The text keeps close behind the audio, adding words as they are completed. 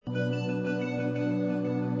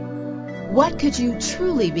What could you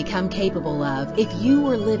truly become capable of if you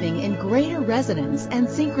were living in greater resonance and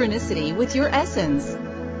synchronicity with your essence?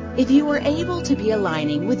 If you were able to be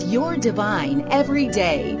aligning with your divine every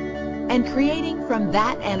day and creating from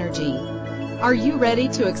that energy, are you ready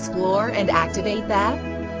to explore and activate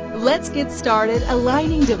that? Let's get started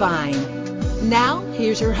aligning divine. Now,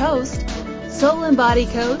 here's your host, Soul and Body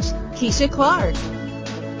Coach, Keisha Clark.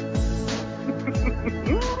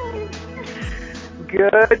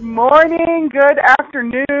 Good morning, good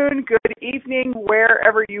afternoon, good evening,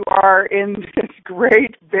 wherever you are in this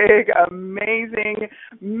great, big, amazing,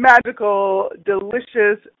 magical,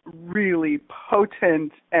 delicious, really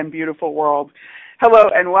potent, and beautiful world. Hello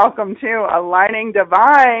and welcome to Aligning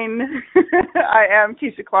Divine. I am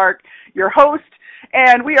Keisha Clark, your host,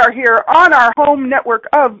 and we are here on our home network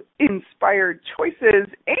of Inspired Choices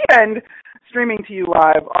and streaming to you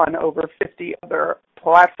live on over 50 other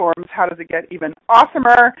platforms. How does it get even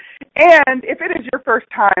awesomer? And if it is your first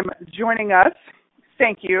time joining us,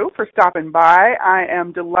 thank you for stopping by. I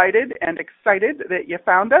am delighted and excited that you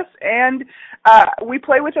found us. And we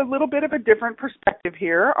play with a little bit of a different perspective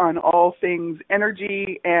here on all things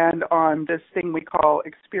energy and on this thing we call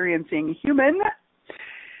experiencing human.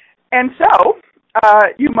 And so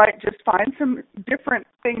you might just find some different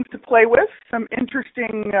things to play with, some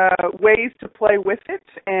interesting ways to play with it,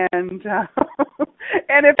 and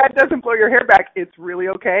and if that doesn't blow your hair back, it's really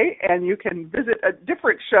okay, and you can visit a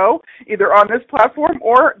different show either on this platform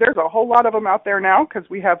or there's a whole lot of them out there now because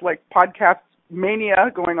we have like podcast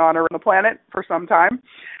mania going on around the planet for some time.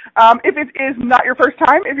 If it is not your first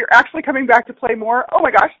time, if you're actually coming back to play more, oh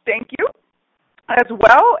my gosh, thank you as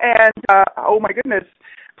well, and oh my goodness,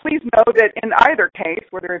 please know that in either case,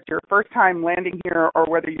 whether it's your first time landing here or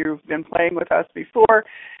whether you've been playing with us before,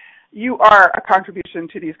 you are a contribution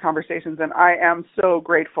to these conversations, and I am so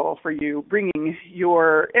grateful for you bringing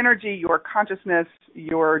your energy, your consciousness,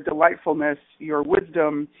 your delightfulness, your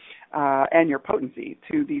wisdom, and your potency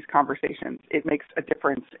to these conversations. It makes a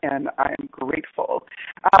difference, and I'm grateful.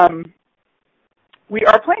 We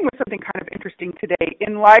are playing with something kind of interesting today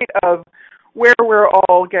in light of where we're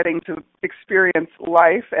all getting to experience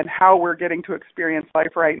life and how we're getting to experience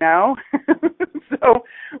life right now. So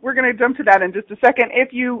we're going to jump to that in just a second.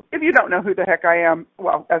 If you don't know who the heck I am,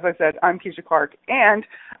 well, as I said, I'm Keisha Clark, and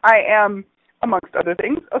I am, amongst other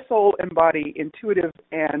things, a soul and body intuitive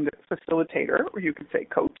and facilitator, or you could say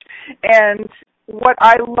coach. And what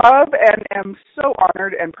I love and am so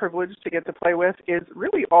honored and privileged to get to play with is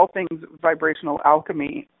really all things vibrational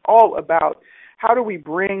alchemy, all about how do we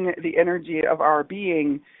bring the energy of our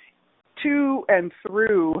being to and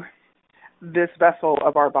through this vessel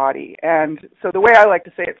of our body. And so the way I like to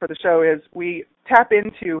say it for the show is we tap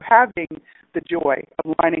into having the joy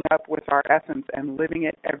of lining up with our essence and living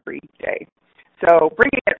it every day. So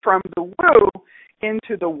bringing it from the woo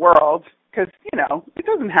into the world, because, it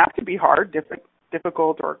doesn't have to be hard,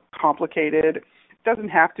 difficult, or complicated. It doesn't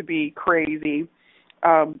have to be crazy.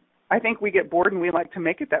 I think we get bored and we like to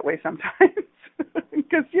make it that way sometimes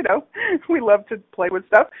because, we love to play with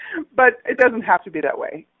stuff, but it doesn't have to be that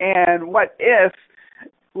way. And what if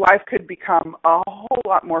life could become a whole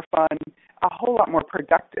lot more fun, a whole lot more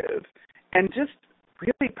productive, and just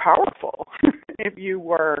really powerful if you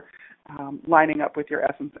were lining up with your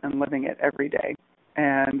essence and living it every day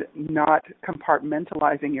and not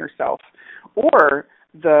compartmentalizing yourself or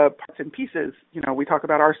the parts and pieces. We talk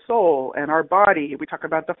about our soul and our body. We talk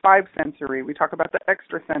about the five sensory. We talk about the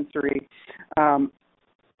extrasensory,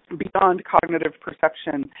 beyond cognitive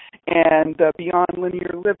perception, and the beyond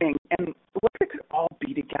linear living. And what if it could all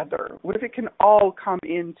be together? What if it can all come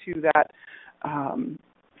into that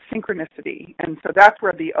synchronicity? And so that's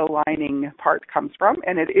where the aligning part comes from,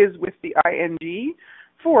 and it is with the ing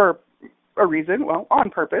for a reason, well, on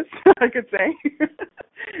purpose, I could say.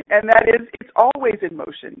 And that is, it's always in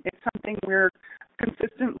motion. It's something we're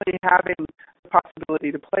consistently having the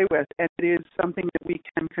possibility to play with, and it is something that we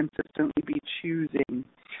can consistently be choosing.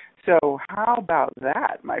 So how about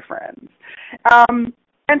that, my friends?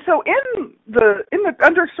 And so in the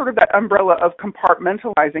under sort of that umbrella of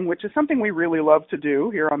compartmentalizing, which is something we really love to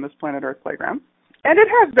do here on this Planet Earth Playground, and it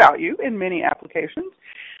has value in many applications.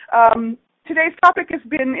 Today's topic has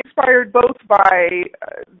been inspired both by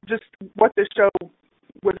just what this show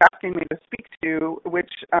was asking me to speak to,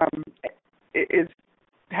 which is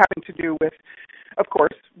having to do with, of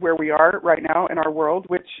course, where we are right now in our world,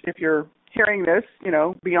 which if you're hearing this,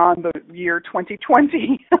 beyond the year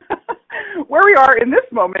 2020, where we are in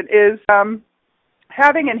this moment is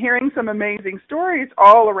having and hearing some amazing stories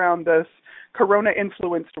all around this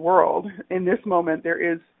corona-influenced world. In this moment, there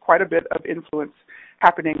is quite a bit of influence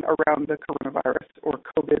happening around the coronavirus or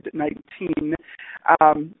COVID-19.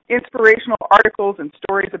 Inspirational articles and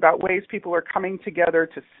stories about ways people are coming together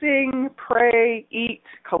to sing, pray, eat,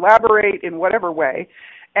 collaborate in whatever way,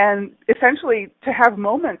 and essentially to have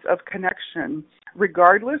moments of connection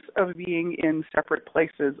regardless of being in separate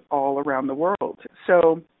places all around the world.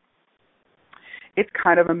 So it's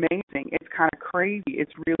kind of amazing. It's kind of crazy.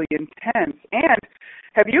 It's really intense. And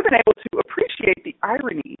have you been able to appreciate the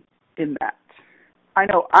irony in that? I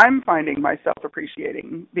know I'm finding myself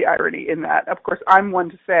appreciating the irony in that. Of course, I'm one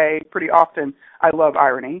to say pretty often I love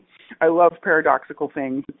irony. I love paradoxical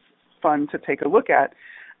things. It's fun to take a look at.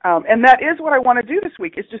 And that is what I want to do this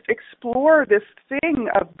week, is just explore this thing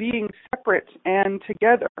of being separate and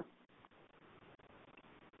together.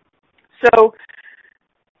 So,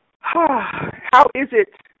 how is it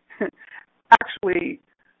actually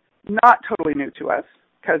not totally new to us?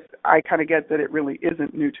 Because I kind of get that it really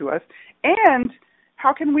isn't new to us. And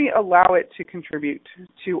how can we allow it to contribute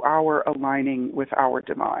to our aligning with our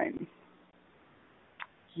divine?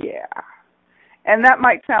 Yeah. And that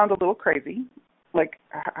might sound a little crazy. Like,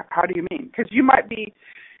 how do you mean? Because you might be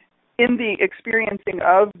in the experiencing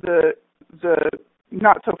of the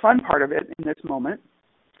not so fun part of it in this moment,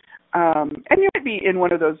 and you might be in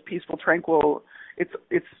one of those peaceful, tranquil,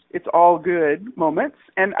 it's all good moments.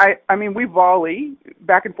 And I mean, we volley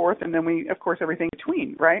back and forth, and then we, of course, everything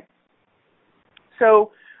between, right?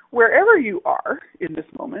 So wherever you are in this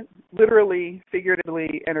moment, literally,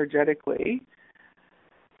 figuratively, energetically,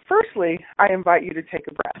 firstly, I invite you to take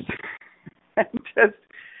a breath. And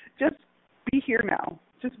just be here now.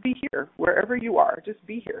 Just be here. Wherever you are, just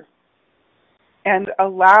be here. And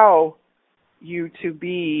allow you to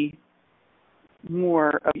be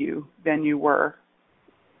more of you than you were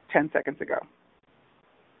 10 seconds ago.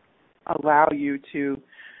 Allow you to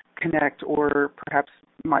connect, or perhaps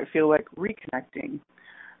might feel like reconnecting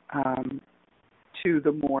to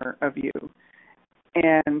the more of you.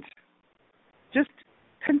 And just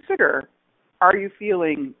consider, are you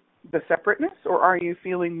feeling the separateness, or are you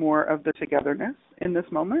feeling more of the togetherness in this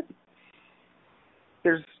moment?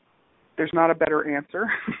 There's not a better answer.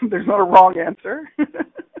 There's not a wrong answer.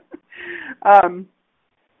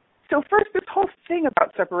 So first, this whole thing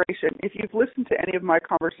about separation, if you've listened to any of my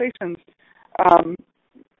conversations,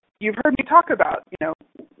 you've heard me talk about,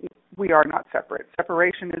 we are not separate.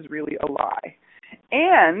 Separation is really a lie.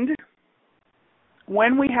 And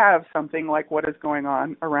when we have something like what is going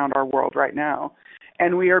on around our world right now,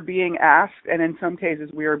 and we are being asked, and in some cases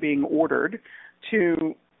we are being ordered,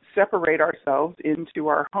 to separate ourselves into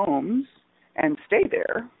our homes and stay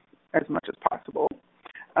there as much as possible,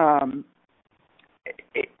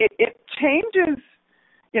 it changes,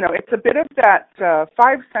 it's a bit of that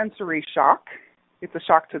five sensory shock. It's a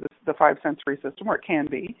shock to the five sensory system, or it can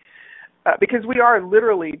be, because we are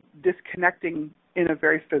literally disconnecting in a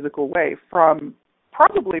very physical way from,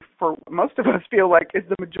 probably for most of us feel like, is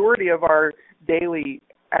the majority of our daily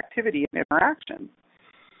activity and interaction.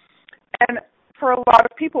 And for a lot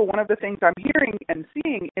of people, one of the things I'm hearing and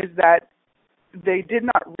seeing is that they did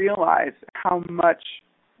not realize how much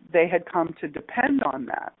they had come to depend on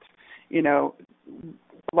that.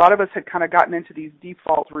 A lot of us had kind of gotten into these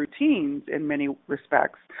default routines in many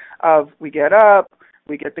respects of, we get up,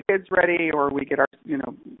 we get the kids ready, or we get our,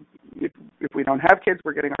 if we don't have kids,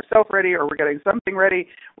 we're getting ourselves ready, or we're getting something ready.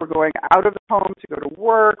 We're going out of the home to go to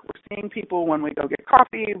work. We're seeing people when we go get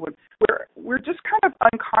coffee. We're just kind of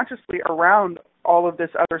unconsciously around all of this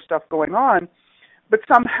other stuff going on. But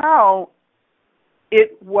somehow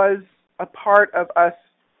it was a part of us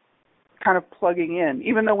kind of plugging in,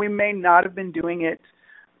 even though we may not have been doing it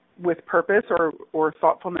with purpose or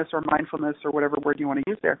thoughtfulness or mindfulness or whatever word you want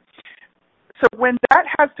to use there. So when that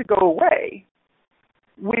has to go away,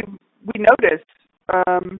 we notice,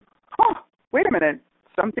 wait a minute,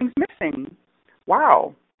 something's missing.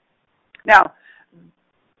 Wow. Now,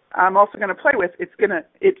 I'm also going to play with, it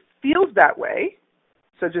feels that way,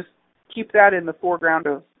 so just keep that in the foreground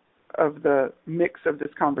of the mix of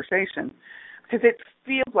this conversation, because it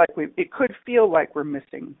could feel like we're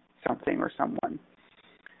missing something or someone.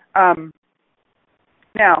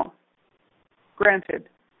 Now, granted,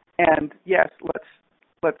 and yes,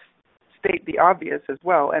 let's state the obvious as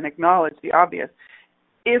well and acknowledge the obvious.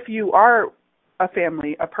 If you are a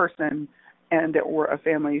family, a person, or a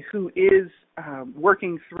family who is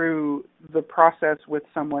working through the process with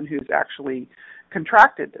someone who's actually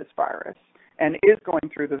contracted this virus and is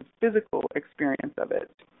going through the physical experience of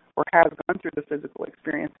it, or has gone through the physical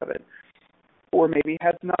experience of it, or maybe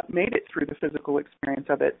has not made it through the physical experience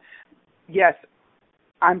of it, yes,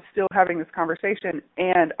 I'm still having this conversation,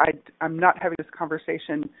 and I'm not having this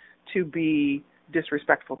conversation to be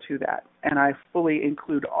disrespectful to that, and I fully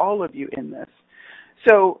include all of you in this.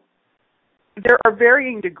 So there are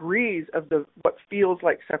varying degrees of what feels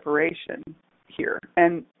like separation here,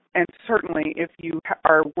 and certainly if you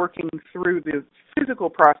are working through the physical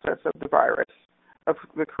process of the virus, of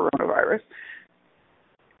the coronavirus,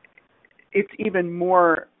 it's even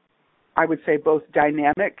more, I would say, both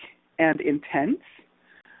dynamic and intense,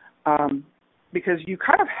 because you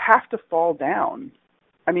kind of have to fall down.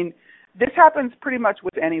 I mean, this happens pretty much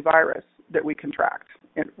with any virus that we contract,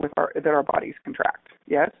 that our bodies contract.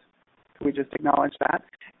 Yes, we just acknowledge that,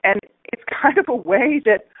 and it's kind of a way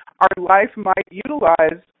that our life might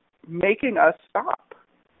utilize making us stop.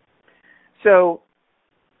 So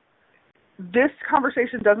this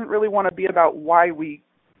conversation doesn't really want to be about why we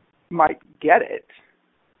might get it.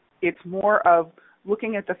 It's more of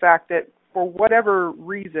looking at the fact that for whatever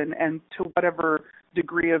reason and to whatever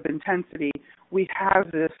degree of intensity, we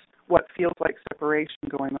have this what feels like separation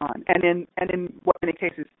going on, and in what many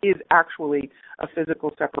cases is actually a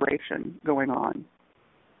physical separation going on.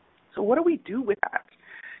 So what do we do with that?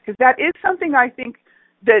 Because that is something I think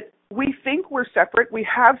that we think we're separate. We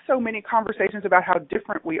have so many conversations about how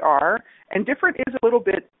different we are, and different is a little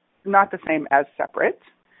bit not the same as separate,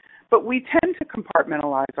 but we tend to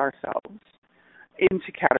compartmentalize ourselves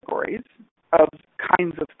into categories of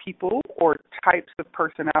kinds of people or types of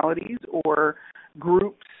personalities or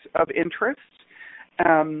groups of interest,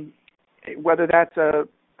 whether that's a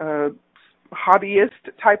hobbyist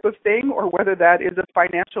type of thing or whether that is a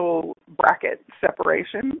financial bracket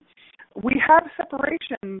separation. We have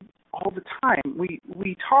separation all the time.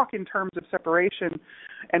 We talk in terms of separation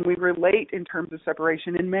and we relate in terms of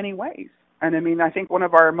separation in many ways. And I mean, I think one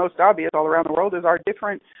of our most obvious all around the world is our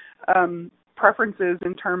different preferences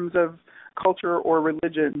in terms of culture or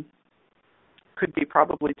religion could be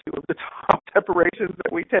probably two of the top separations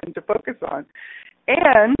that we tend to focus on.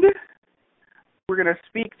 And we're going to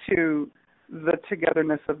speak to the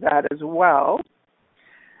togetherness of that as well.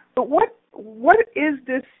 But what is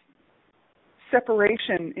this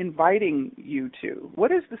separation inviting you to?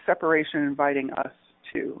 What is the separation inviting us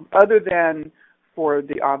to, other than for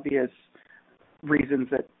the obvious reasons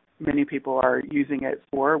that many people are using it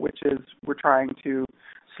for, which is we're trying to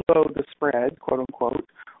slow the spread, quote unquote,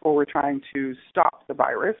 or we're trying to stop the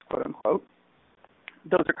virus, quote unquote.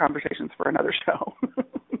 Those are conversations for another show,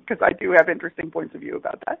 because I do have interesting points of view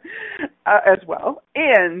about that as well.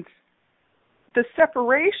 And the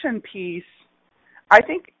separation piece, I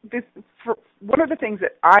think one of the things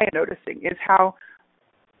that I am noticing is how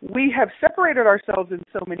we have separated ourselves in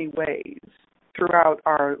so many ways throughout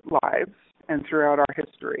our lives and throughout our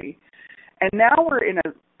history. And now we're in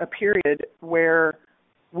a period where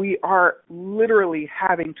we are literally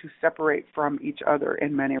having to separate from each other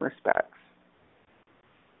in many respects.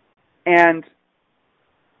 And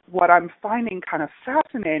what I'm finding kind of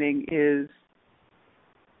fascinating is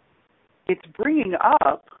it's bringing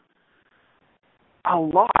up a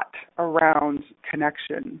lot around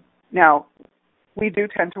connection. Now, we do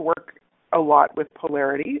tend to work a lot with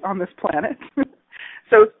polarity on this planet.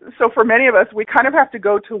 So for many of us, we kind of have to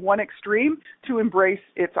go to one extreme to embrace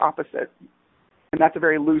its opposite. And that's a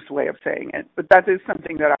very loose way of saying it, but that is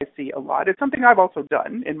something that I see a lot. It's something I've also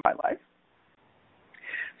done in my life.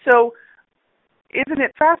 So isn't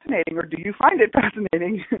it fascinating, or do you find it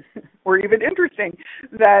fascinating or even interesting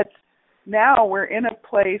that now we're in a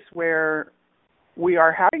place where we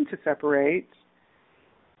are having to separate,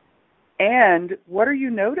 and what are you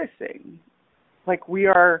noticing? Like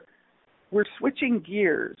we're switching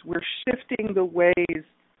gears. We're shifting the ways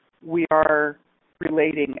we are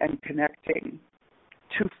relating and connecting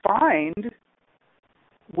to find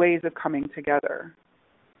ways of coming together.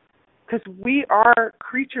 Because we are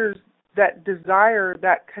creatures that desire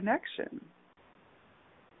that connection.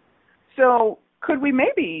 So could we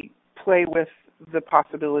maybe play with the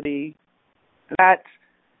possibility that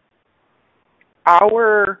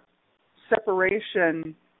our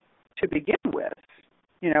separation to begin with,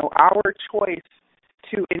 our choice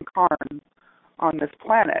to incarn on this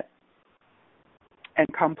planet and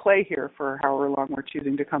come play here for however long we're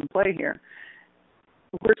choosing to come play here,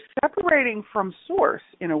 we're separating from Source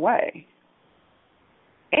in a way.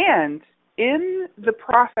 And in the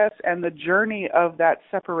process and the journey of that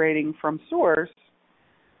separating from Source,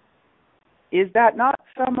 is that not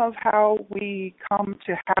some of how we come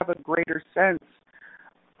to have a greater sense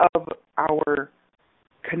of our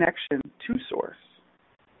connection to Source?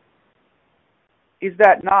 Is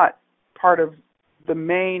that not part of the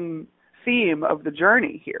main theme of the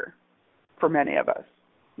journey here for many of us?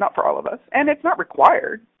 Not for all of us. And it's not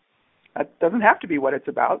required. That doesn't have to be what it's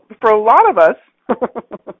about. But for a lot of us,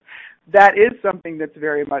 That is something that's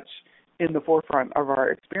very much in the forefront of our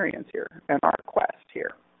experience here and our quest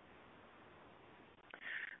here.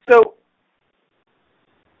 So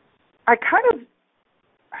I kind of,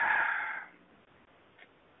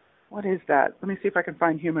 what is that? Let me see if I can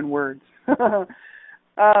find human words.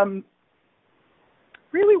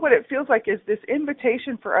 Really what it feels like is this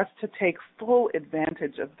invitation for us to take full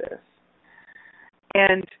advantage of this.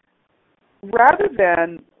 And rather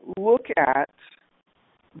than look at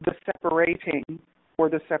the separating or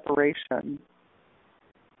the separation,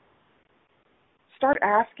 start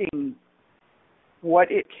asking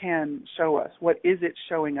what it can show us. What is it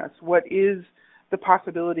showing us? What is the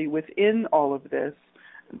possibility within all of this?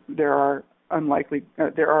 There are likely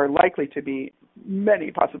to be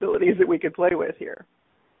many possibilities that we could play with here.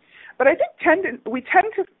 But I think we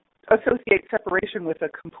tend to associate separation with a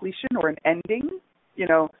completion or an ending. You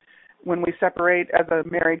know, when we separate as a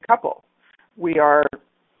married couple, we are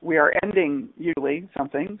ending usually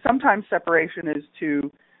something. Sometimes separation is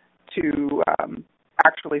to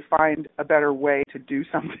actually find a better way to do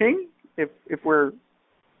something if we're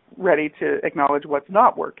ready to acknowledge what's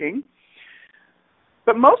not working.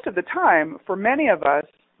 But most of the time, for many of us,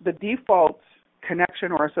 the default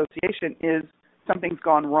connection or association is something's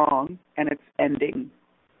gone wrong and it's ending.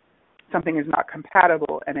 Something is not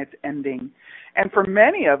compatible and it's ending. And for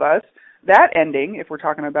many of us, that ending, if we're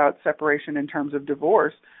talking about separation in terms of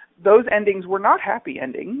divorce, those endings were not happy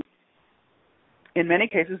endings. In many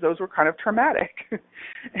cases, those were kind of traumatic.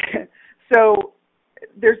 So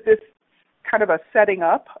there's this kind of a setting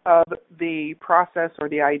up of the process or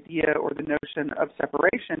the idea or the notion of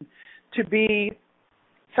separation to be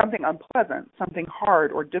something unpleasant, something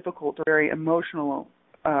hard or difficult or very emotionally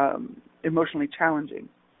challenging.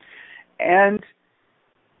 And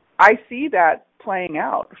I see that playing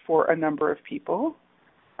out for a number of people.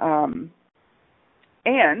 And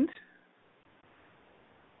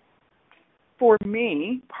for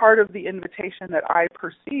me, part of the invitation that I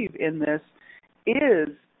perceive in this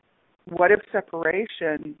is, what if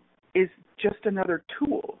separation is just another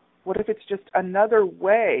tool? What if it's just another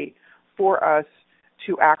way for us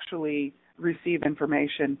to actually receive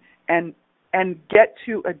information and get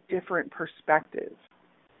to a different perspective?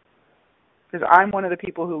 Because I'm one of the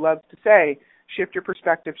people who loves to say, shift your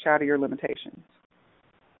perspective, shatter your limitations.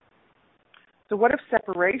 So what if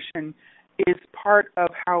separation is part of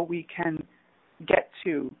how we can get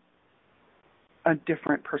to a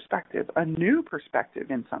different perspective, a new perspective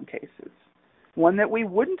in some cases, one that we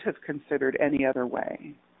wouldn't have considered any other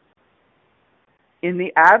way? In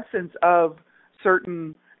the absence of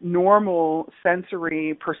certain normal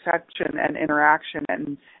sensory perception and interaction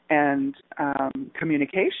and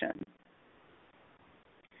communication,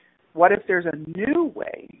 what if there's a new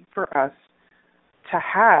way for us to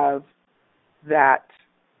have that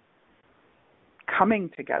coming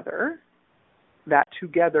together, that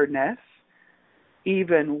togetherness,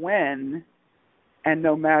 even when and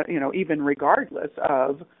no matter, even regardless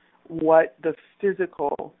of what the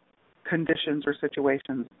physical conditions or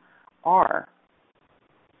situations are?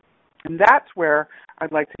 And that's where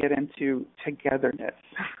I'd like to get into togetherness.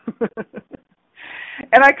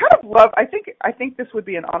 And I kind of love, I think this would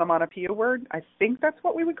be an onomatopoeia word. I think that's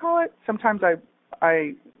what we would call it. Sometimes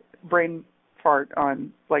I brain fart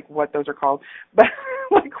on like what those are called. But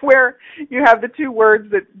like where you have the two words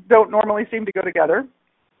that don't normally seem to go together.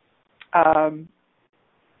 But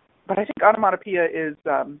I think onomatopoeia is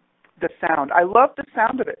the sound. I love the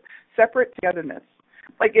sound of it. Separate togetherness.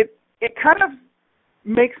 Like it kind of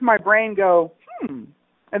makes my brain go,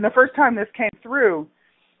 And the first time this came through,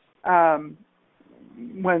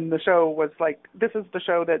 when the show was like, this is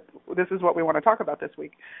what we want to talk about this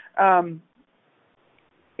week.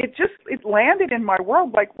 It landed in my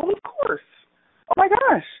world like, well, of course. Oh my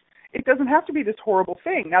gosh. It doesn't have to be this horrible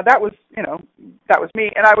thing. Now that was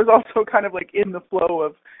me. And I was also kind of like in the flow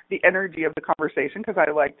of the energy of the conversation, because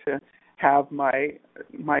I like to have my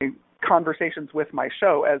conversations with my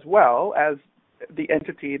show as well as the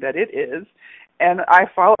entity that it is. And I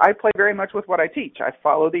play very much with what I teach. I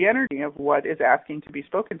follow the energy of what is asking to be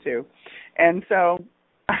spoken to. And so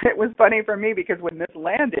it was funny for me because when this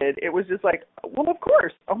landed, it was just like, well, of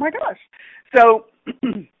course. Oh my gosh. So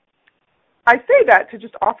I say that to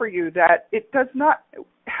just offer you that it does not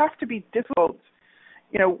have to be difficult.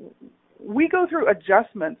 We go through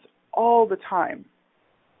adjustments all the time.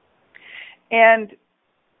 And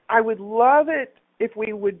I would love it if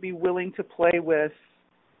we would be willing to play with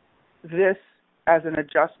this as an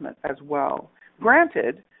adjustment as well.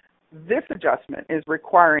 Granted, this adjustment is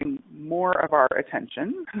requiring more of our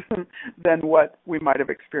attention than what we might have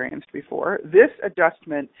experienced before. This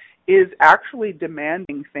adjustment is actually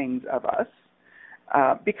demanding things of us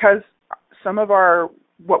because some of our,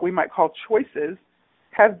 what we might call choices,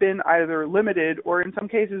 have been either limited or in some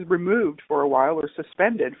cases removed for a while or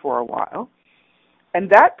suspended for a while. And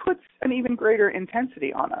that puts an even greater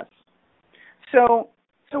intensity on us. So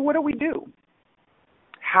what do?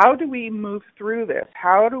 How do we move through this?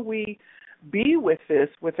 How do we be with this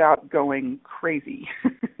without going crazy,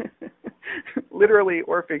 literally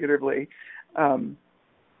or figuratively?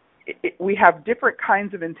 We have different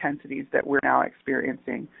kinds of intensities that we're now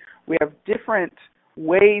experiencing. We have different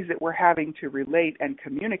ways that we're having to relate and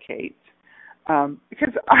communicate.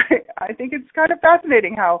 Because I think it's kind of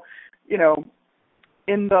fascinating how,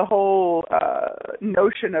 in the whole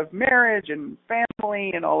notion of marriage and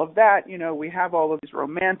family and all of that, we have all of these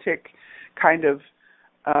romantic kind of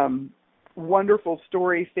wonderful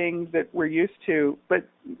story things that we're used to, but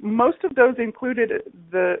most of those included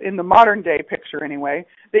in the modern day picture anyway,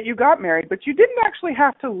 that you got married, but you didn't actually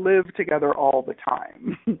have to live together all the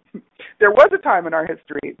time. There was a time in our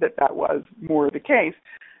history that was more the case.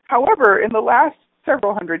 However, in the last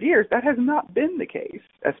several hundred years, that has not been the case,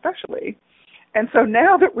 especially. And so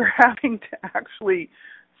now that we're having to actually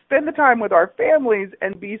spend the time with our families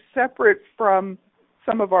and be separate from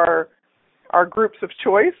some of our groups of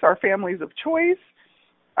choice, our families of choice,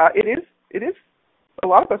 it is, a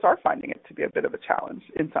lot of us are finding it to be a bit of a challenge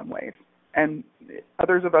in some ways. And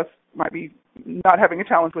others of us might be not having a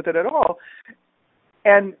challenge with it at all.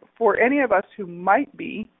 And for any of us who might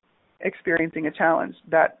be experiencing a challenge,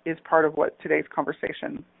 that is part of what today's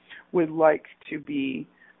conversation would like to be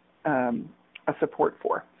a support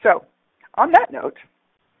for. So on that note,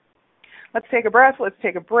 let's take a breath, let's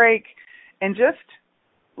take a break, and just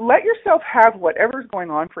let yourself have whatever's going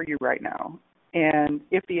on for you right now. And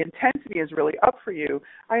if the intensity is really up for you,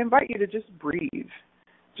 I invite you to just breathe.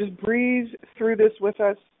 Just breathe through this with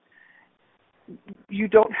us. You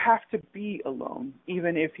don't have to be alone,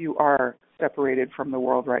 even if you are separated from the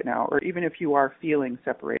world right now, or even if you are feeling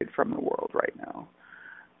separated from the world right now.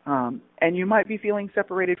 And you might be feeling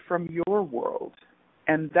separated from your world.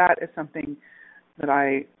 And that is something that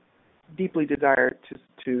I deeply desire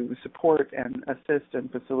to support and assist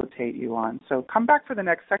and facilitate you on. So come back for the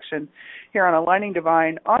next section here on Aligning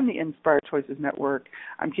Divine on the Inspired Choices Network.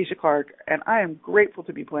 I'm Keisha Clark, and I am grateful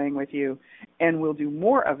to be playing with you. And we'll do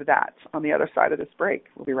more of that on the other side of this break.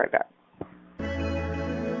 We'll be right back.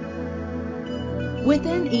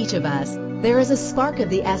 Within each of us, there is a spark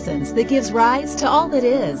of the essence that gives rise to all that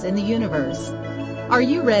is in the universe. Are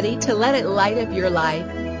you ready to let it light up your life?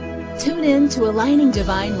 Tune in to Aligning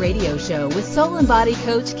Divine radio show with Soul and Body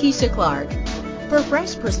Coach Keisha Clark for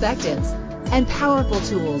fresh perspectives and powerful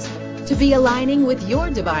tools to be aligning with your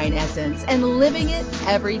divine essence and living it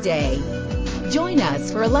every day. Join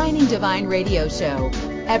us for Aligning Divine radio show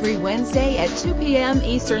every Wednesday at 2 p.m.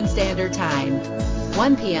 Eastern Standard Time,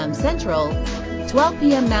 1 p.m. Central, 12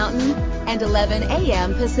 p.m. Mountain, and 11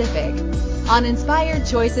 a.m. Pacific on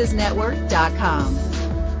InspiredChoicesNetwork.com.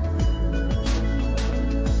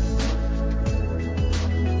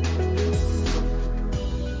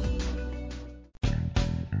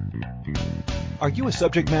 Are you a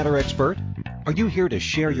subject matter expert? Are you here to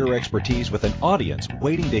share your expertise with an audience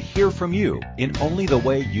waiting to hear from you in only the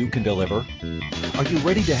way you can deliver? Are you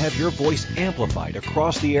ready to have your voice amplified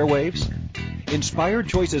across the airwaves? Inspired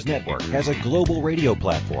Choices Network has a global radio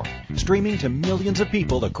platform streaming to millions of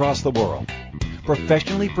people across the world.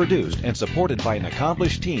 Professionally produced and supported by an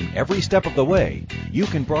accomplished team every step of the way, you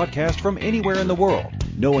can broadcast from anywhere in the world,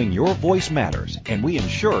 knowing your voice matters, and we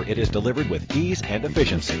ensure it is delivered with ease and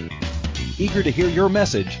efficiency. Eager to hear your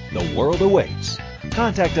message, the world awaits.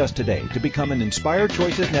 Contact us today to become an Inspired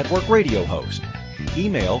Choices Network radio host.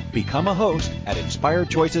 Email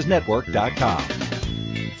becomeahost@inspiredchoicesnetwork.com.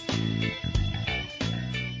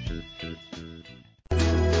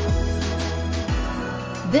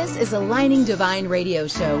 This is Aligning Divine radio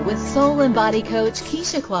show with Soul and Body Coach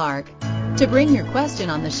Keisha Clark. To bring your question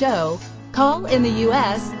on the show, call in the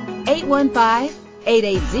U.S.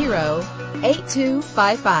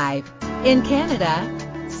 815-880-8255. In Canada,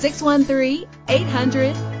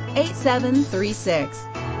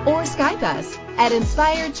 613-800-8736. Or Skype us at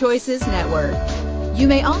Inspired Choices Network. You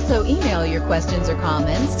may also email your questions or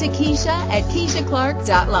comments to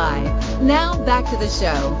Keisha@KeishaClark.live. Now back to the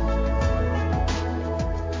show.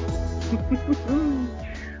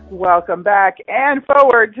 Welcome back and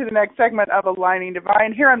forward to the next segment of Aligning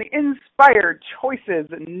Divine here on the Inspired Choices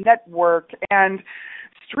Network. And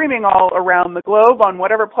streaming all around the globe on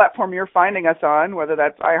whatever platform you're finding us on, whether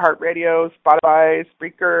that's iHeartRadio, Spotify,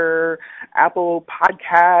 Spreaker, Apple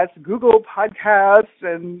Podcasts, Google Podcasts,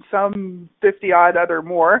 and some 50-odd other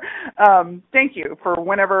more. Thank you for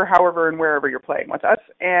whenever, however, and wherever you're playing with us.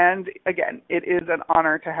 And again, it is an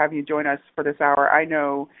honor to have you join us for this hour. I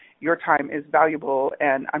know your time is valuable,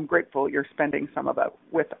 and I'm grateful you're spending some of it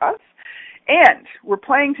with us. And we're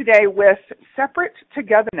playing today with Separate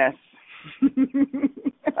Togetherness.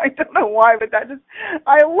 I don't know why, but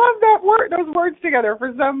I love that word, those words together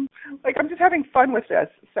for some, I'm just having fun with this,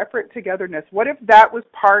 Separate Togetherness. What if that was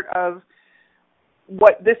part of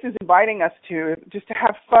what this is inviting us to, just to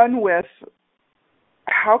have fun with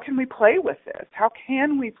how can we play with this? How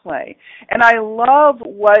can we play? And I love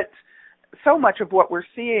so much of what we're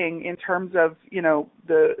seeing in terms of,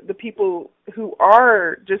 the people who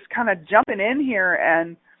are just kind of jumping in here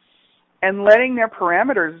and letting their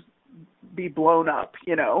parameters be blown up,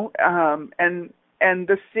 and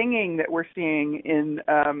the singing that we're seeing in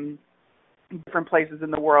different places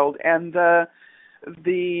in the world. And of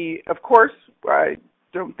course, I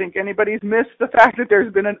don't think anybody's missed the fact that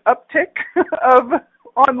there's been an uptick of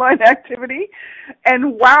online activity.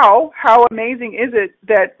 And wow, how amazing is it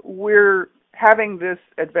that we're having this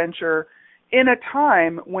adventure in a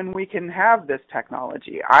time when we can have this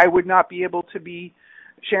technology. I would not be able to be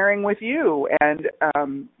sharing with you. And,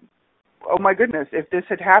 oh my goodness, if this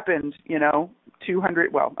had happened,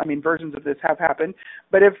 200, versions of this have happened,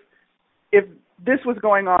 but if this was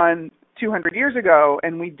going on 200 years ago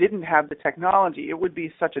and we didn't have the technology, it would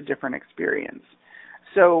be such a different experience.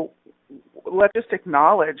 So let's just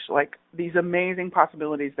acknowledge these amazing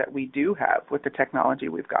possibilities that we do have with the technology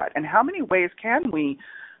we've got. And how many ways can we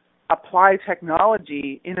apply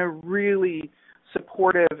technology in a really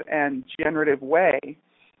supportive and generative way,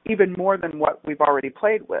 even more than what we've already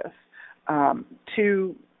played with,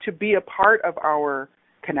 to be a part of our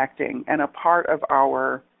connecting and a part of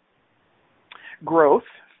our growth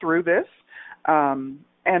through this and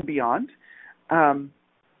beyond.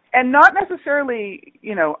 And not necessarily,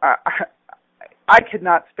 I could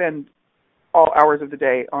not spend all hours of the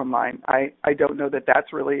day online. I don't know that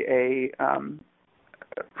that's really a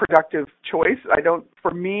productive choice.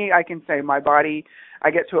 For me, I can say my body,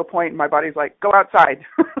 I get to a point and my body's like, go outside,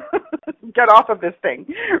 get off of this thing,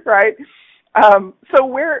 right? So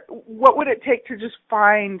what would it take to just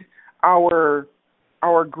find our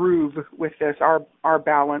groove with this, our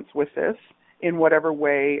balance with this, in whatever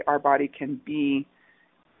way our body can be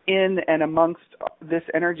in and amongst this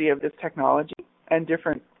energy of this technology and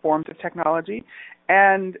different forms of technology,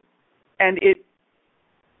 and it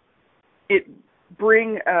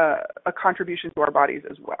bring a contribution to our bodies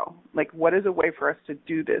as well. What is a way for us to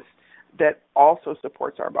do this that also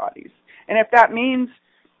supports our bodies? And if that means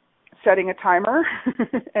setting a timer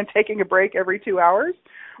and taking a break every 2 hours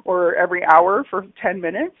or every hour for 10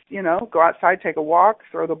 minutes, go outside, take a walk,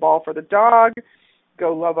 throw the ball for the dog,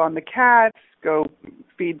 go love on the cats, go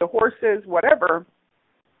feed the horses, whatever,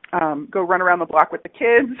 go run around the block with the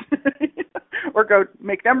kids or go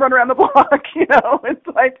make them run around the block,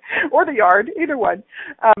 it's or the yard, either one.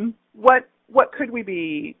 What could we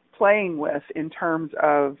be playing with in terms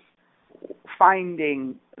of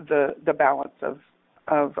finding the balance of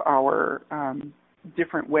our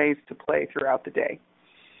different ways to play throughout the day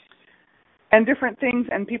and different things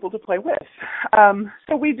and people to play with?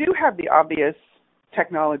 So we do have the obvious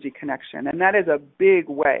technology connection, and that is a big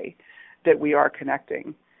way that we are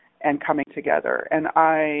connecting and coming together, and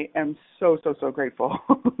I am so grateful.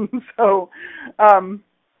 So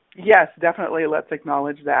yes, definitely let's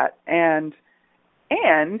acknowledge that. And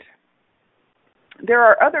there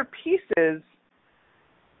are other pieces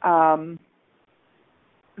of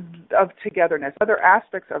togetherness, other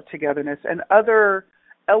aspects of togetherness, and other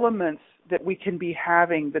elements that we can be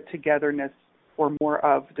having the togetherness or more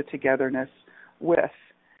of the togetherness with.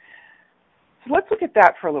 So let's look at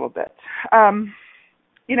that for a little bit.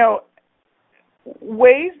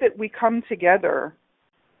 Ways that we come together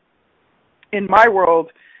in my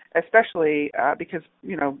world, especially because,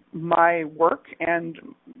 my work and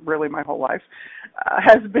really my whole life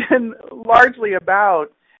has been largely about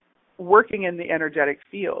working in the energetic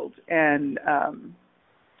field. And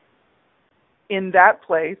in that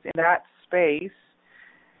place, in that space,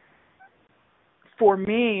 for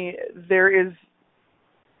me, there is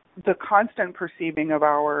the constant perceiving of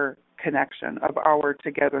our connection, of our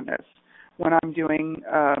togetherness. When I'm doing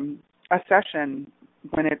a session,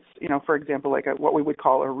 when it's, for example, what we would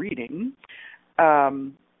call a reading,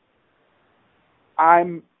 I'm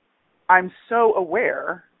so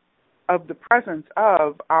aware of the presence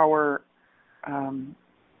of our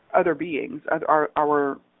other beings,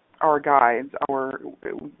 our guides, our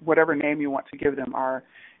whatever name you want to give them, our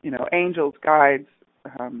angels, guides,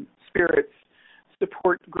 spirits,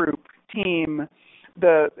 support group, team,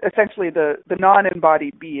 essentially the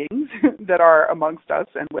non-embodied beings that are amongst us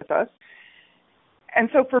and with us. And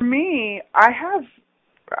so for me, I have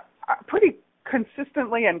pretty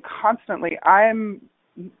consistently and constantly, I'm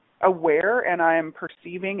aware and I am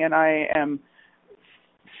perceiving and I am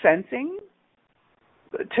sensing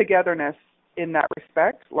togetherness in that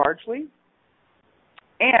respect, largely.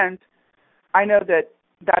 And I know that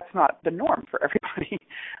that's not the norm for everybody.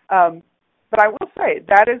 But I will say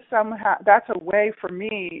that's a way for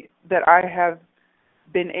me that I have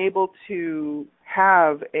been able to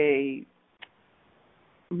have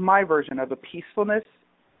my version of a peacefulness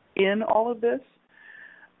in all of this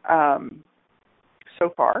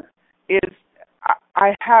so far, is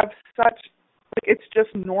I have it's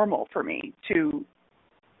just normal for me to,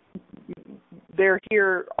 they're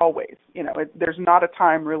here always. There's not a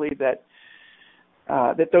time really that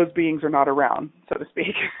those beings are not around, so to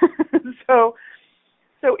speak. So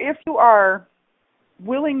if you are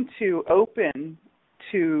willing to open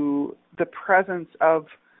to the presence of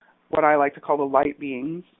what I like to call the light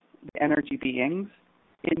beings, the energy beings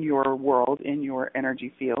in your world, in your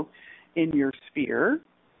energy field, in your sphere,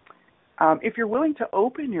 if you're willing to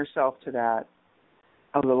open yourself to that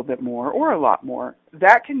a little bit more or a lot more,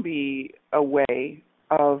 that can be a way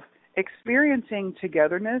of experiencing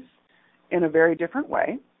togetherness in a very different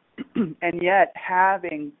way, and yet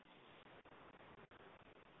having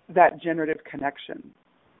that generative connection,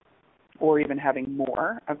 or even having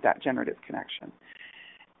more of that generative connection.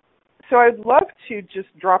 So I'd love to just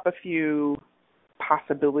drop a few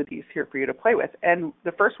possibilities here for you to play with. And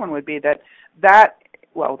the first one would be that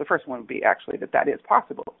is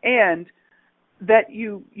possible. And that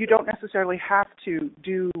you don't necessarily have to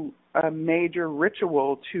do a major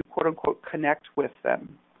ritual to, quote unquote, connect with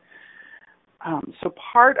them. So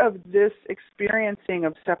part of this experiencing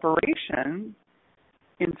of separation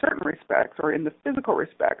in certain respects, or in the physical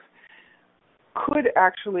respects, could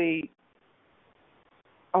actually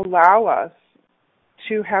allow us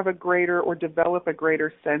to have a greater, or develop a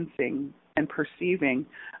greater sensing and perceiving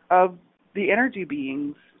of the energy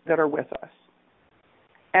beings that are with us.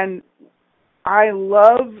 And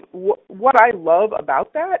what I love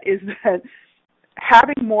about that is that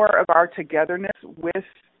having more of our togetherness with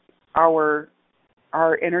our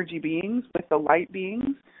energy beings, with the light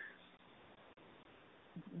beings,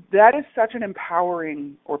 that is such an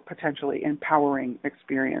empowering, or potentially empowering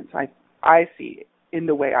experience. I see in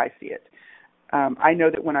the way I see it. I know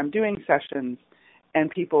that when I'm doing sessions and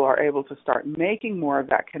people are able to start making more of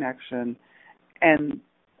that connection and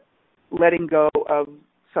letting go of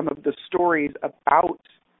some of the stories about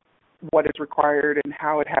what is required and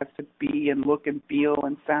how it has to be and look and feel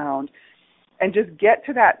and sound, and just get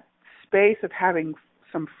to that space of having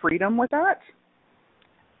some freedom with that,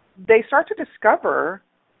 they start to discover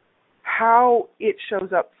how it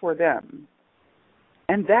shows up for them.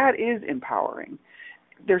 And that is empowering.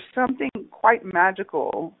 There's something quite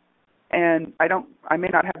magical, and I may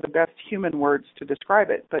not have the best human words to describe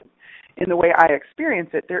it, but in the way I experience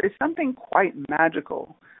it, there is something quite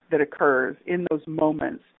magical that occurs in those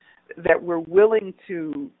moments that we're willing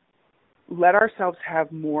to let ourselves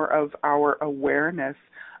have more of our awareness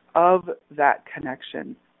of that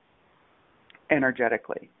connection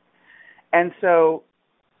energetically. And so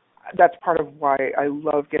that's part of why I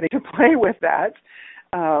love getting to play with that,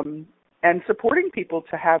 and supporting people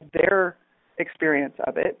to have their experience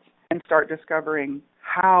of it and start discovering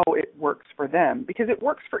how it works for them, because it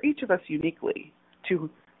works for each of us uniquely to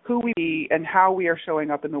who we be and how we are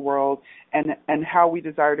showing up in the world, and how we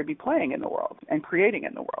desire to be playing in the world and creating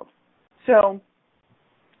in the world. So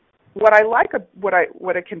what I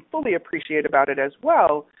can fully appreciate about it as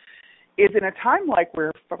well is, in a time like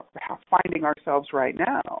we're finding ourselves right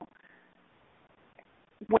now,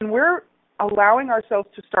 when we're allowing ourselves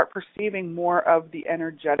to start perceiving more of the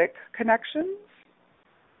energetic connections,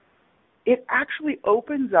 it actually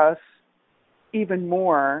opens us even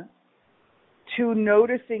more to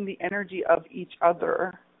noticing the energy of each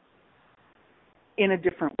other in a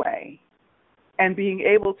different way, and being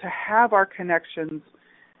able to have our connections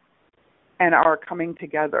and our coming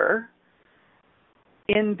together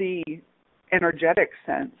in the energetic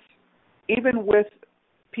sense, even with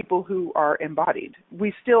people who are embodied.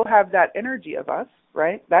 We still have that energy of us,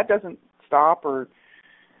 right? That doesn't stop or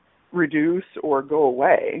reduce or go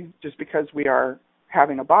away just because we are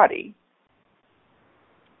having a body.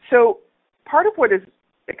 So part of what is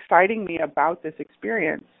exciting me about this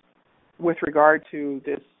experience with regard to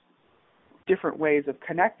this different ways of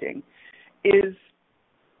connecting, is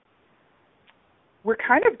we're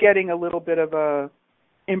kind of getting a little bit of a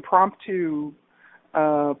impromptu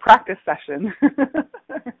practice session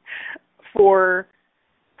for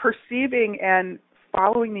perceiving and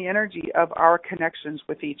following the energy of our connections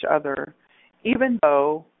with each other, even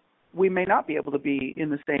though we may not be able to be in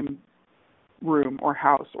the same room or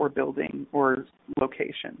house or building or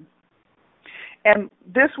location. And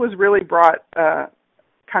this was really brought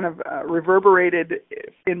kind of reverberated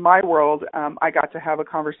in my world. I got to have a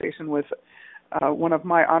conversation with one of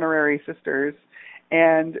my honorary sisters,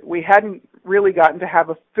 and we hadn't really gotten to have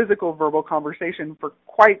a physical verbal conversation for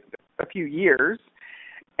quite a few years.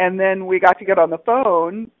 And then we got to get on the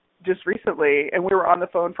phone just recently, and we were on the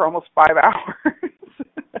phone for almost 5 hours.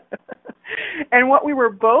 And what we were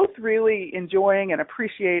both really enjoying and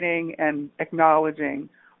appreciating and acknowledging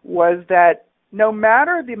was that no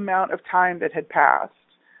matter the amount of time that had passed,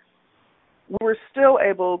 we were still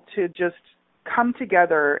able to just come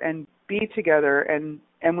together and be together, and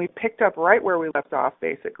we picked up right where we left off,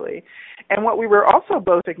 basically. And what we were also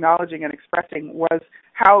both acknowledging and expressing was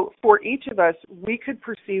how, for each of us, we could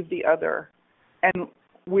perceive the other, and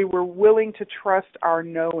we were willing to trust our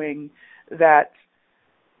knowing that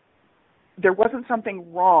there wasn't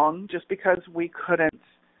something wrong just because we couldn't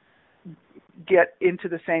get into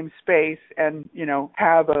the same space and,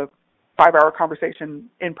 have a 5-hour conversation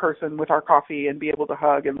in person with our coffee and be able to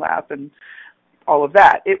hug and laugh and all of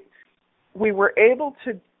that. We were able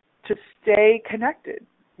to stay connected.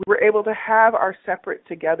 We were able to have our separate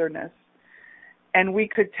togetherness, and we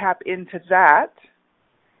could tap into that.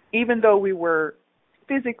 Even though we were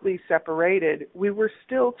physically separated, we were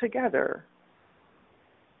still together.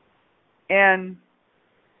 And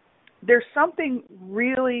there's something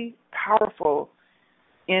really powerful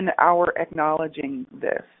in our acknowledging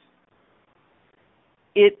this.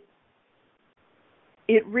 It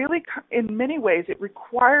really, in many ways, it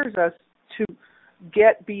requires us to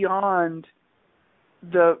get beyond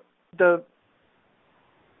the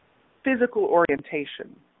physical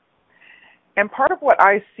orientation. And part of what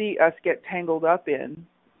I see us get tangled up in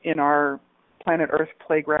our planet Earth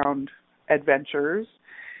playground adventures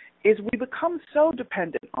is we become so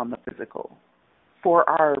dependent on the physical for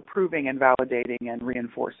our proving and validating and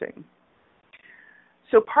reinforcing.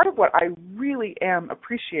 So part of what I really am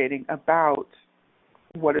appreciating about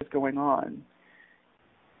what is going on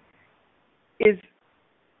is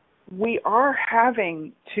we are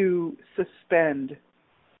having to suspend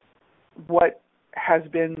what has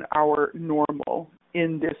been our normal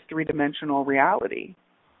in this three-dimensional reality.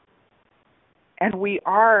 And we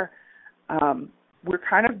are, we're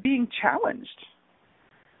kind of being challenged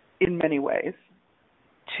in many ways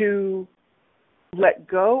to let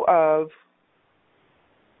go of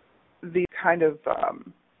the kind of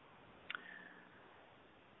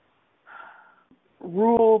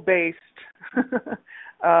rule-based,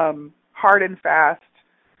 hard and fast,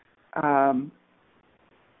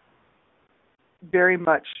 very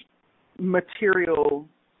much material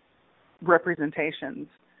representations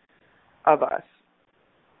of us,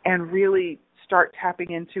 and really start tapping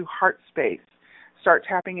into heart space, start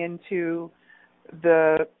tapping into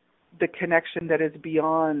the connection that is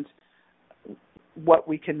beyond what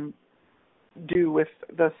we can do with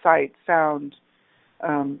the sight, sound,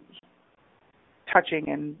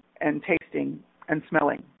 touching and tasting and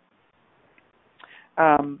smelling.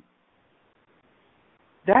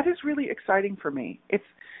 That is really exciting for me. It's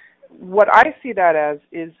what I see that as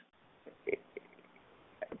is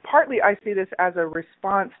partly I see this as a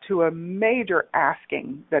response to a major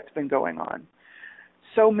asking that's been going on.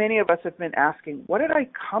 So many of us have been asking, what did I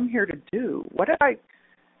come here to do?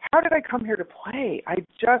 How did I come here to play? I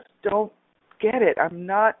just don't get it. I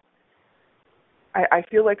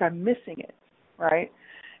feel like I'm missing it, right?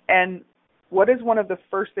 And what is one of the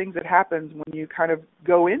first things that happens when you kind of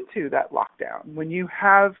go into that lockdown, when you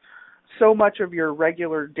have so much of your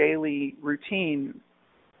regular daily routine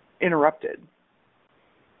interrupted?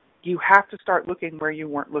 You have to start looking where you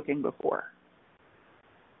weren't looking before.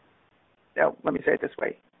 Now, let me say it this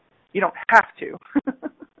way. You don't have to.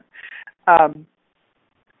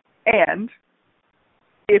 And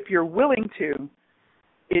if you're willing to,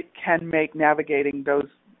 it can make navigating those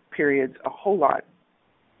periods a whole lot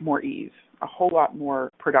more ease, a whole lot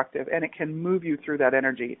more productive, and it can move you through that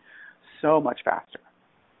energy so much faster.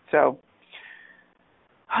 So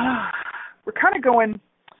we're kind of going,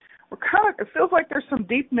 it feels like there's some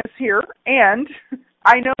deepness here, and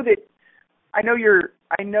I know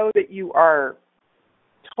that you are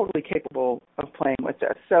totally capable of playing with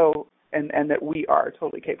this. So, and that we are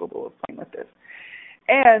totally capable of playing with this.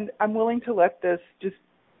 And I'm willing to let this just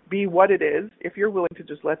be what it is, if you're willing to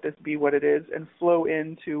just let this be what it is and flow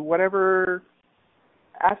into whatever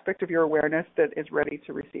aspect of your awareness that is ready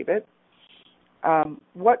to receive it,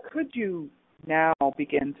 what could you now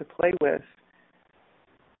begin to play with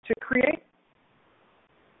to create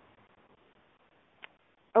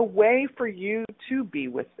a way for you to be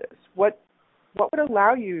with this? What would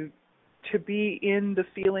allow you to be in the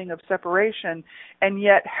feeling of separation and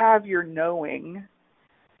yet have your knowing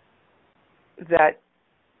that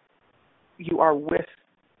you are with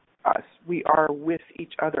us, we are with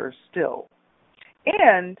each other still?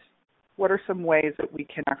 And what are some ways that we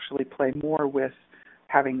can actually play more with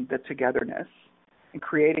having the togetherness and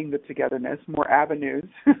creating the togetherness, more avenues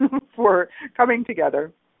for coming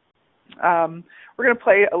together? We're going to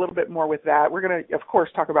play a little bit more with that. We're going to, of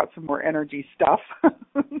course, talk about some more energy stuff,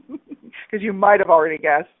 because you might have already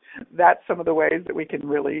guessed that's some of the ways that we can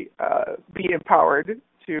really be empowered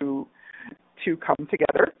to come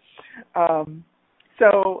together.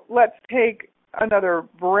 So let's take another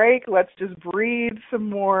break. Let's just breathe some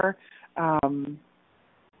more and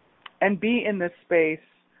be in this space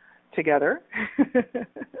together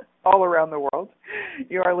all around the world.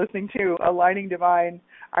 You are listening to Aligning Divine.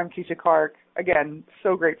 I'm Keisha Clark. Again,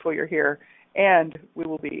 so grateful you're here, and we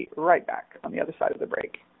will be right back on the other side of the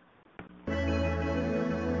break.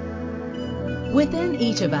 Within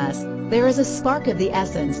each of us, there is a spark of the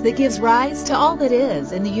essence that gives rise to all that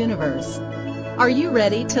is in the universe. Are you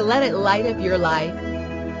ready to let it light up your life?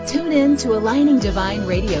 Tune in to Aligning Divine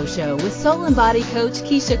radio show with Soul and Body Coach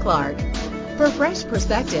Keisha Clark for fresh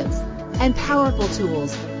perspectives and powerful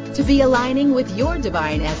tools to be aligning with your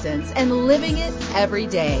divine essence and living it every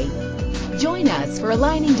day. Join us for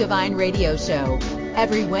Aligning Divine radio show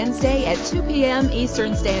every Wednesday at 2 p.m.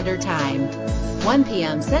 Eastern Standard Time, 1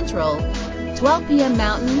 p.m. Central, 12 p.m.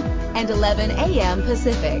 Mountain, and 11 a.m.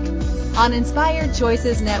 Pacific on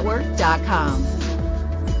InspiredChoicesNetwork.com.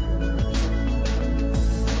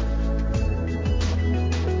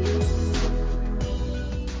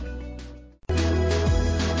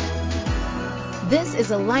 This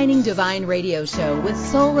is Aligning Divine radio show with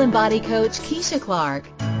Soul and Body Coach Keisha Clark.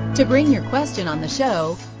 To bring your question on the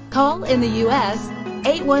show, call in the U.S.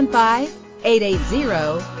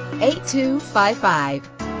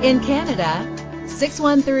 815-880-8255. In Canada,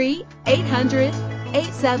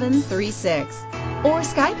 613-800-8736. Or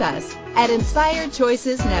Skype us at Inspired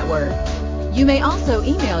Choices Network. You may also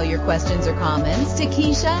email your questions or comments to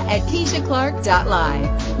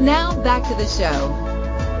Keisha@KeishaClark.live. Now back to the show.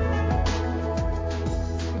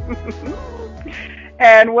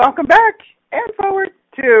 And welcome back and forward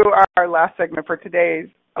to our last segment for today's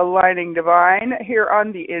Aligning Divine here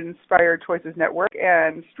on the Inspired Choices Network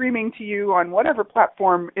and streaming to you on whatever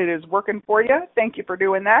platform it is working for you. Thank you for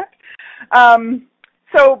doing that.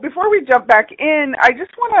 So before we jump back in, I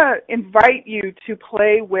just want to invite you to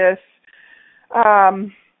play with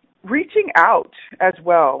reaching out as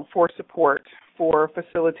well for support, for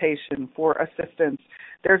facilitation, for assistance.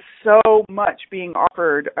 There's so much being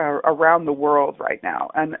offered around the world right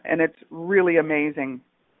now, and it's really amazing.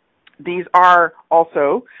 These are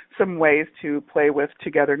also some ways to play with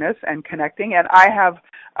togetherness and connecting, and I have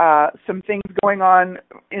some things going on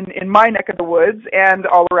in my neck of the woods and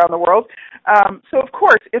all around the world. So, of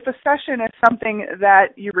course, if a session is something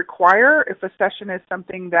that you require, if a session is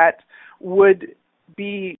something that would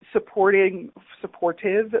be supportive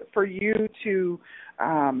for you to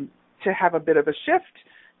have a bit of a shift,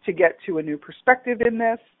 to get to a new perspective in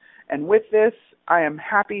this, and with this, I am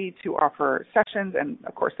happy to offer sessions, and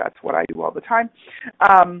of course that's what I do all the time.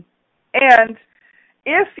 And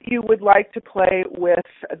if you would like to play with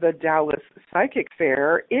the Dallas Psychic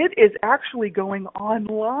Fair, it is actually going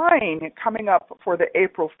online coming up for the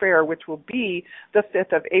April Fair, which will be the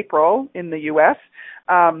 5th of April in the U.S.,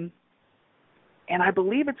 and I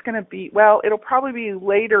believe it's going to be, well, it'll probably be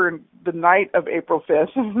later in the night of April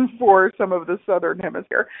 5th for some of the Southern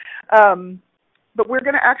Hemisphere. But we're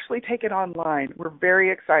going to actually take it online. We're very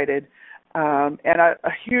excited. And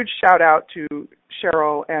a huge shout out to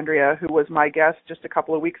Cheryl Andrea, who was my guest just a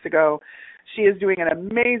couple of weeks ago. She is doing an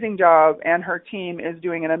amazing job, and her team is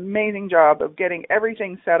doing an amazing job of getting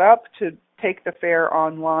everything set up to take the fair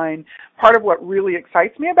online. Part of what really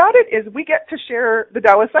excites me about it is we get to share the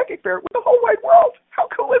Dallas Psychic Fair with the whole wide world. How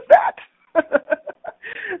cool is that?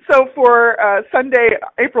 So for Sunday,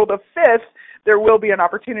 April the 5th, there will be an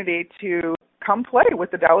opportunity to come play with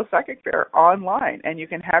the Dallas Psychic Fair online, and you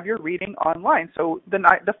can have your reading online. So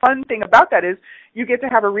the fun thing about that is you get to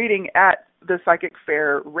have a reading at the Psychic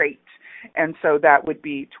Fair rate. And so that would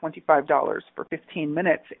be $25 for 15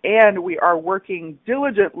 minutes. And we are working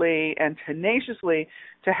diligently and tenaciously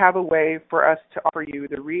to have a way for us to offer you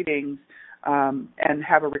the readings and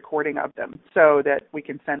have a recording of them so that we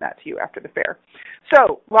can send that to you after the fair.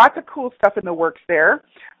 So lots of cool stuff in the works there.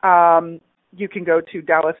 You can go to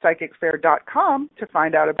DallasPsychicFair.com to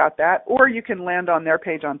find out about that, or you can land on their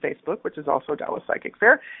page on Facebook, which is also Dallas Psychic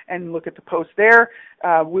Fair, and look at the post there.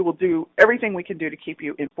 We will do everything we can do to keep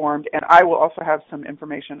you informed, and I will also have some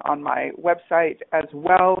information on my website as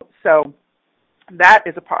well. So that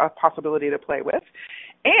is a possibility to play with.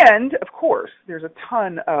 And, of course, there's a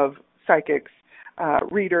ton of psychics,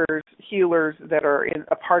 readers, healers that are in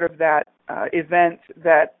a part of that event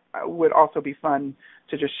that would also be fun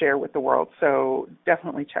to just share with the world. So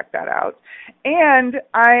definitely check that out. And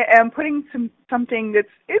I am putting something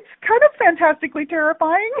it's kind of fantastically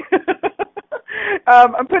terrifying.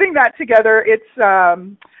 I'm putting that together.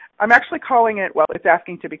 I'm actually calling it, it's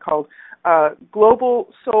asking to be called Global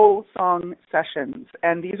Soul Song Sessions.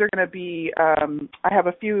 And these are going to be, I have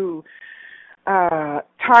a few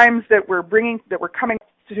times that we're putting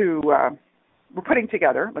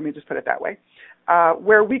together, let me just put it that way,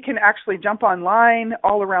 where we can actually jump online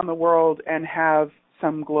all around the world and have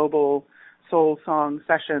some global soul song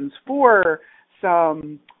sessions for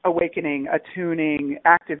some awakening, attuning,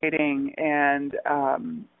 activating, and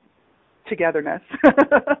togetherness,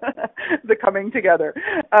 the coming together.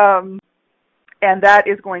 And that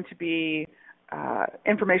is going to be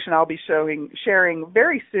information I'll be sharing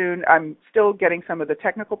very soon. I'm still getting some of the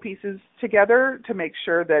technical pieces together to make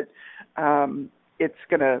sure that it's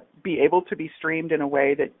going to be able to be streamed in a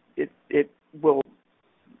way that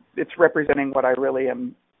it's representing what I really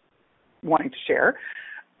am wanting to share.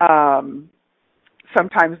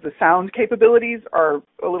 Sometimes the sound capabilities are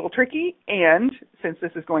a little tricky, and since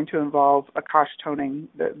this is going to involve Akash toning,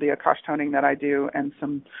 the Akash toning that I do, and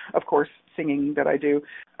some, of course, singing that I do,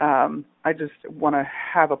 I just want to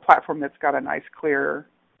have a platform that's got a nice, clear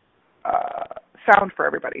sound for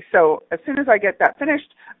everybody. So as soon as I get that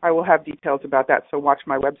finished, I will have details about that, so watch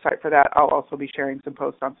my website for that. I'll also be sharing some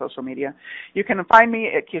posts on social media. You can find me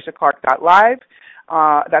at KeishaClark.live.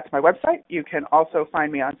 That's my website. You can also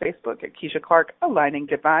find me on Facebook at Keisha Clark Aligning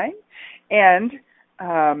Divine. And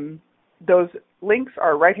those links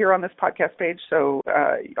are right here on this podcast page. So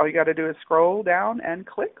all you got to do is scroll down and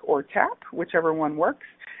click or tap, whichever one works,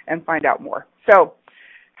 and find out more. So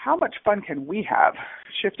how much fun can we have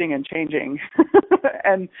shifting and changing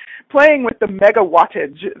and playing with the mega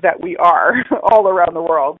wattage that we are all around the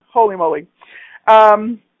world? Holy moly.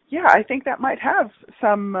 Yeah, I think that might have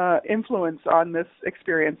some influence on this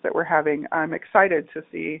experience that we're having. I'm excited to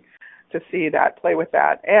see that, play with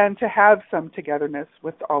that, and to have some togetherness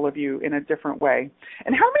with all of you in a different way.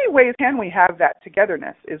 And how many ways can we have that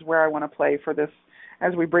togetherness is where I want to play for this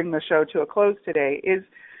as we bring the show to a close today is,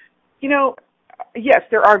 yes,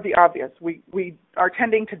 there are the obvious. We are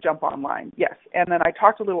tending to jump online, yes. And then I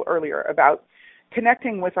talked a little earlier about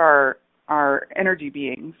connecting with our energy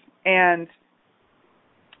beings. And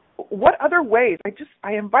what other ways?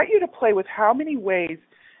 I invite you to play with how many ways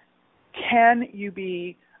can you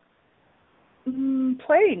be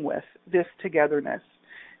playing with this togetherness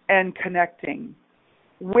and connecting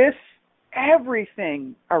with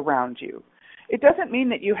everything around you. It doesn't mean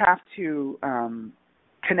that you have to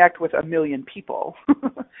connect with 1 million people.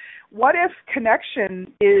 What if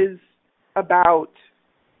connection is about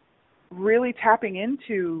really tapping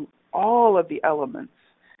into all of the elements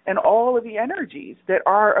and all of the energies that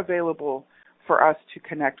are available for us to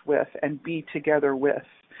connect with and be together with?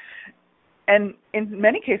 And in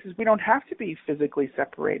many cases, we don't have to be physically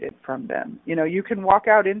separated from them. You can walk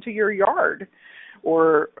out into your yard,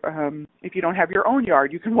 or if you don't have your own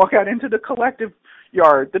yard, you can walk out into the collective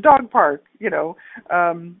yard, the dog park,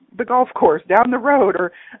 the golf course down the road,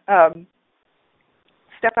 or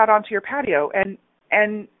step out onto your patio.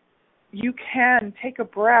 And you can take a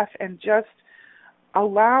breath and just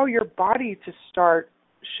allow your body to start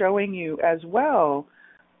showing you as well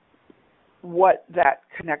what that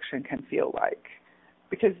connection can feel like.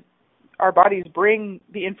 Because our bodies bring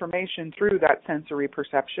the information through that sensory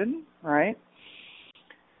perception, right?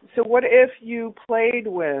 So what if you played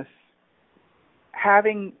with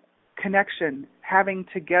having connection, having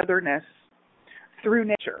togetherness through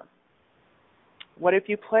nature? What if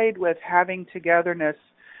you played with having togetherness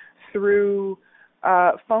through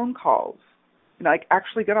phone calls? Like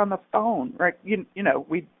actually get on the phone, right?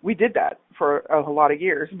 We did that for a lot of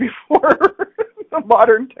years before the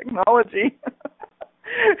modern technology.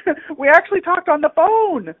 We actually talked on the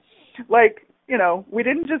phone. We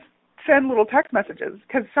didn't just send little text messages,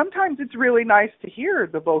 because sometimes it's really nice to hear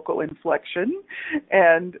the vocal inflection,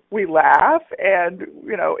 and we laugh, and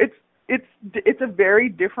it's a very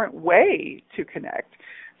different way to connect.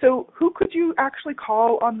 So who could you actually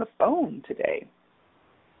call on the phone today?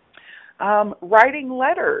 Writing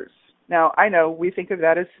letters. Now, I know we think of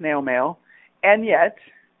that as snail mail, and yet,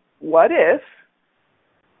 what if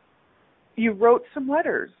you wrote some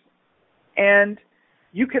letters, and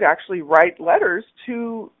you could actually write letters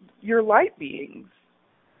to your light beings?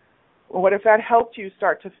 What if that helped you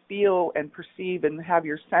start to feel and perceive and have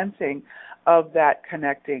your sensing of that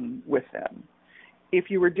connecting with them? If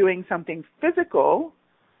you were doing something physical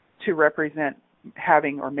to represent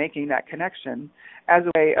having or making that connection as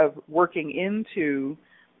a way of working into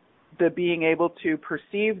the being able to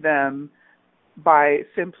perceive them by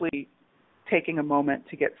simply taking a moment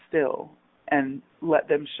to get still and let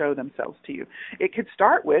them show themselves to you. It could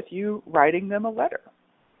start with you writing them a letter.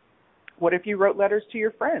 What if you wrote letters to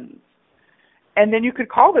your friends? And then you could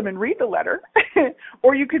call them and read the letter,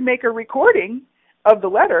 or you could make a recording of the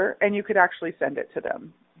letter and you could actually send it to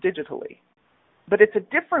them digitally. But it's a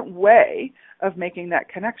different way of making that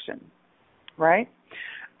connection, right?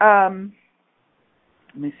 Let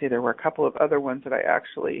me see, there were a couple of other ones that I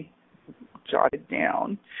actually jotted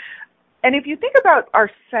down. And if you think about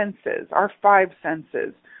our senses, our 5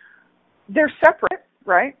 senses, they're separate,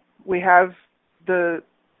 right? We have the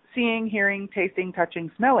seeing, hearing, tasting,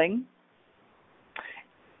 touching, smelling,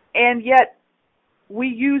 and yet we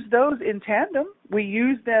use those in tandem. We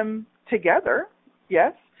use them together,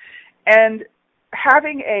 yes, and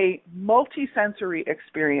having a multisensory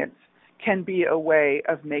experience can be a way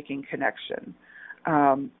of making connection.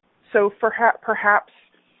 So perhaps,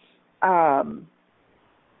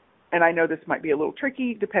 and I know this might be a little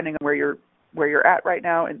tricky depending on where you're at right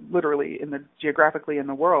now, and literally geographically in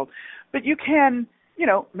the world, but you can,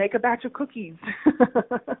 make a batch of cookies.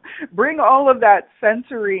 Bring all of that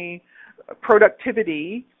sensory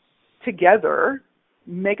productivity together,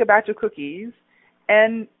 make a batch of cookies,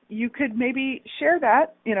 and you could maybe share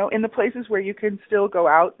that, in the places where you can still go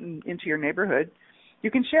out and into your neighborhood. You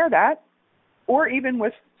can share that, or even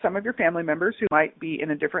with some of your family members who might be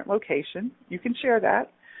in a different location. You can share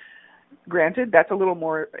that. Granted, that's a little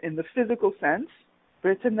more in the physical sense, but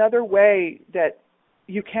it's another way that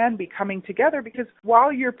you can be coming together, because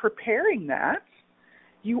while you're preparing that,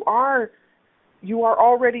 you are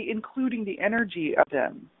already including the energy of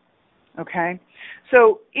them. Okay?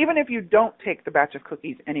 So even if you don't take the batch of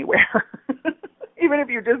cookies anywhere, even if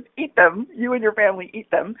you just eat them, you and your family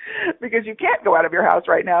eat them, because you can't go out of your house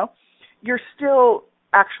right now, you're still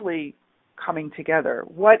actually coming together.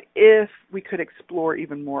 What if we could explore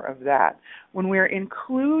even more of that? When we're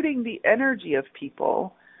including the energy of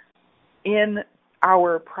people in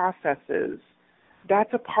our processes,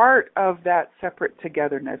 that's a part of that separate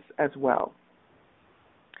togetherness as well.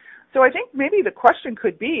 So I think maybe the question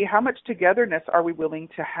could be, how much togetherness are we willing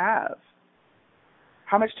to have?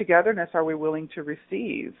 How much togetherness are we willing to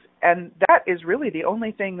receive? And that is really the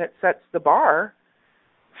only thing that sets the bar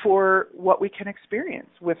for what we can experience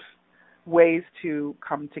with ways to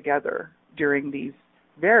come together during these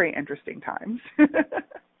very interesting times.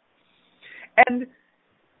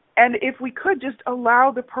 And if we could just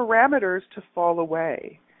allow the parameters to fall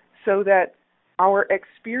away so that our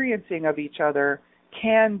experiencing of each other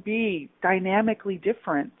can be dynamically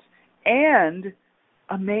different and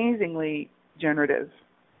amazingly generative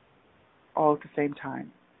all at the same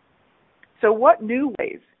time. So what new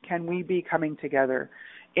ways can we be coming together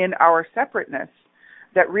in our separateness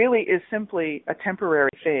that really is simply a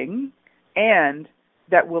temporary thing, and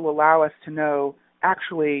that will allow us to know,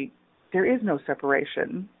 actually, there is no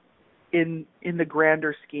separation in the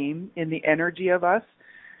grander scheme, in the energy of us.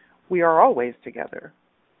 We are always together.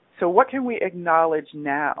 So what can we acknowledge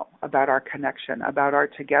now about our connection, about our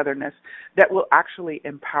togetherness, that will actually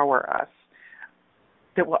empower us,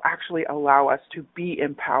 that will actually allow us to be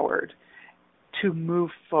empowered, to move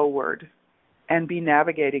forward, and be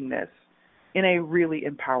navigating this in a really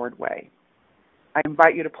empowered way? I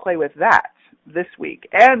invite you to play with that this week,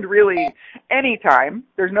 and really any time.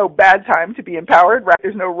 There's no bad time to be empowered, right?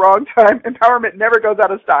 There's no wrong time. Empowerment never goes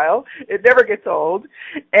out of style. It never gets old.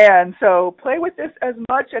 And so play with this as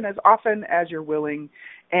much and as often as you're willing.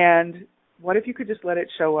 And what if you could just let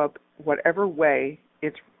it show up whatever way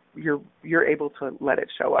you're able to let it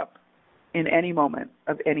show up in any moment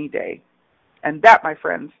of any day? And that, my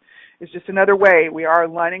friends, is just another way we are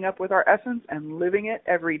lining up with our essence and living it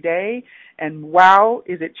every day. And wow,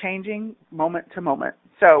 is it changing moment to moment.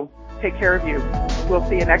 So take care of you. We'll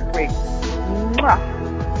see you next week. Mwah.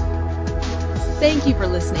 Thank you for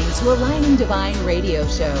listening to Aligning Divine Radio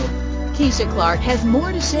Show. Keisha Clark has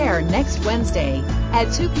more to share next Wednesday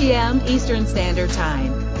at 2 p.m. Eastern Standard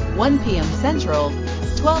Time, 1 p.m. Central,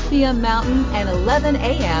 12 p.m. Mountain, and 11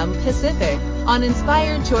 a.m. Pacific on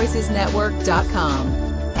InspiredChoicesNetwork.com.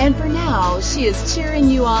 And for now, she is cheering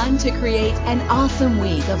you on to create an awesome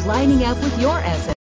week of lining up with your essence.